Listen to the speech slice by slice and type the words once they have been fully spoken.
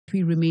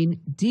We remain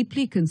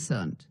deeply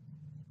concerned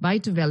by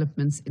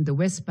developments in the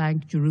West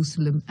Bank,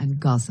 Jerusalem, and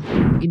Gaza.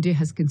 India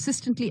has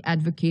consistently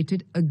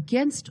advocated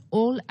against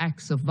all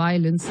acts of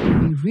violence.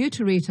 We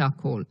reiterate our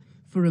call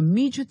for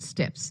immediate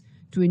steps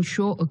to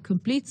ensure a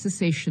complete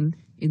cessation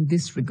in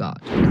this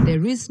regard.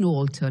 There is no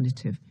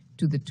alternative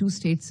to the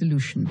two-state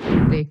solution.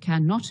 There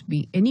cannot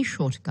be any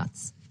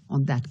shortcuts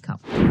on that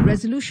count.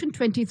 Resolution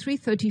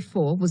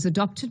 2334 was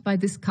adopted by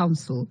this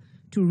Council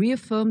to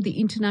reaffirm the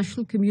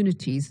international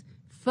community's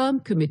firm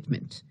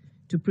commitment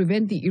to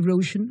prevent the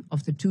erosion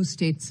of the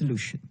two-state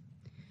solution.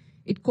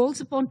 It calls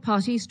upon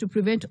parties to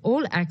prevent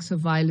all acts of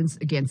violence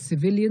against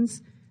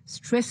civilians,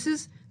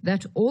 stresses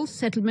that all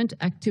settlement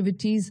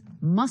activities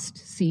must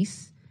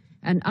cease,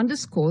 and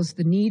underscores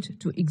the need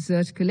to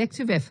exert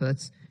collective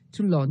efforts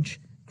to launch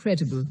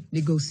credible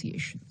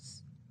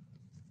negotiations.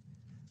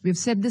 We've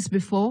said this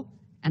before,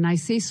 and I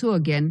say so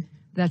again,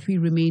 that we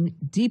remain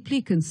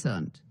deeply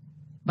concerned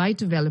by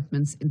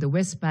developments in the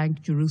West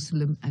Bank,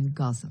 Jerusalem, and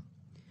Gaza.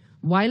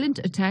 Violent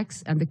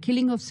attacks and the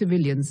killing of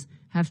civilians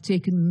have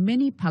taken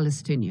many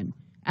Palestinian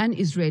and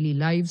Israeli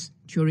lives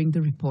during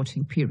the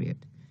reporting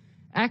period.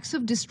 Acts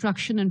of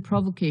destruction and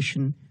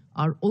provocation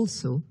are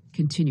also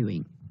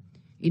continuing.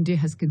 India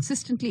has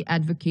consistently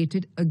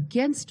advocated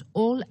against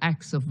all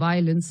acts of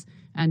violence,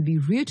 and we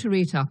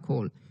reiterate our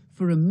call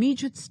for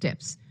immediate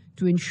steps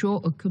to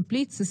ensure a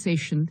complete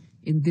cessation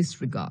in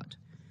this regard.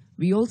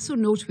 We also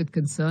note with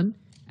concern,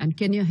 and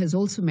Kenya has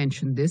also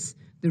mentioned this,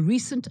 the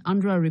recent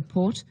UNRWA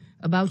report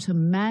about a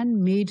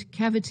man-made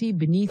cavity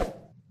beneath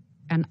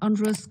an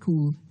UNRWA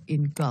school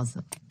in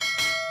Gaza.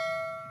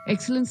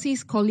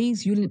 Excellencies,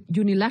 colleagues,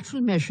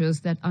 unilateral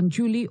measures that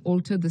unduly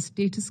alter the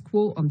status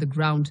quo on the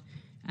ground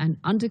and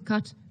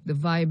undercut the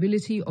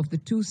viability of the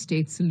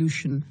two-state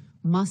solution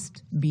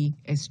must be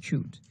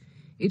eschewed.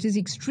 It is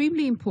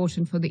extremely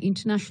important for the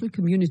international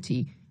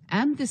community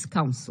and this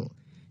Council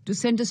to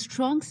send a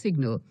strong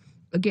signal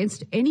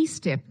against any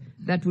step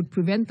that would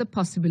prevent the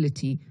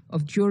possibility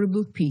of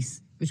durable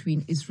peace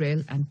between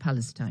Israel and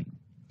Palestine.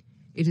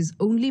 It is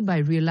only by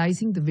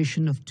realizing the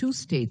vision of two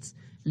states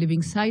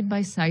living side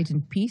by side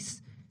in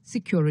peace,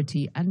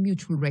 security, and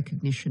mutual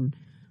recognition,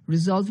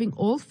 resolving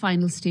all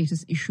final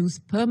status issues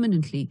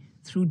permanently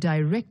through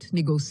direct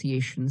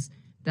negotiations,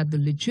 that the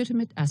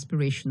legitimate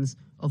aspirations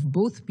of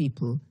both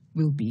people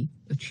will be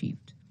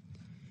achieved.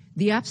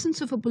 The absence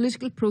of a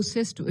political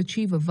process to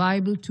achieve a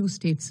viable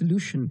two-state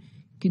solution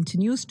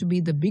continues to be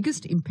the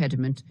biggest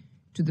impediment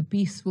to the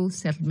peaceful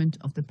settlement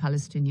of the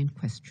Palestinian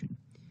question.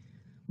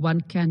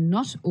 One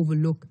cannot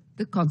overlook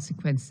the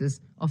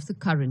consequences of the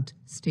current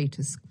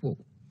status quo.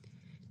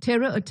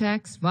 Terror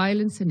attacks,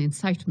 violence, and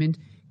incitement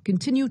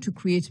continue to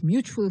create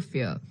mutual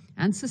fear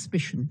and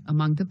suspicion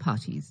among the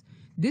parties.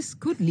 This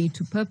could lead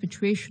to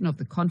perpetuation of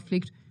the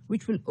conflict,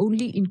 which will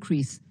only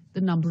increase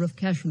the number of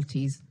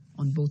casualties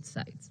on both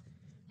sides.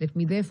 Let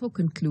me therefore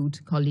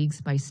conclude, colleagues,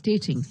 by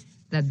stating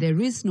that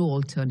there is no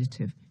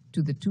alternative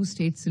to the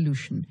two-state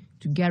solution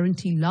to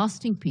guarantee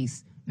lasting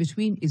peace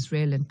between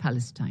Israel and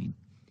Palestine.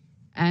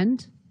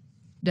 And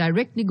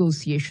direct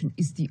negotiation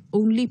is the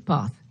only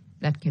path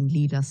that can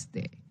lead us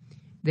there.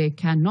 There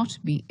cannot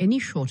be any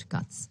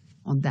shortcuts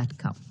on that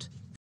count.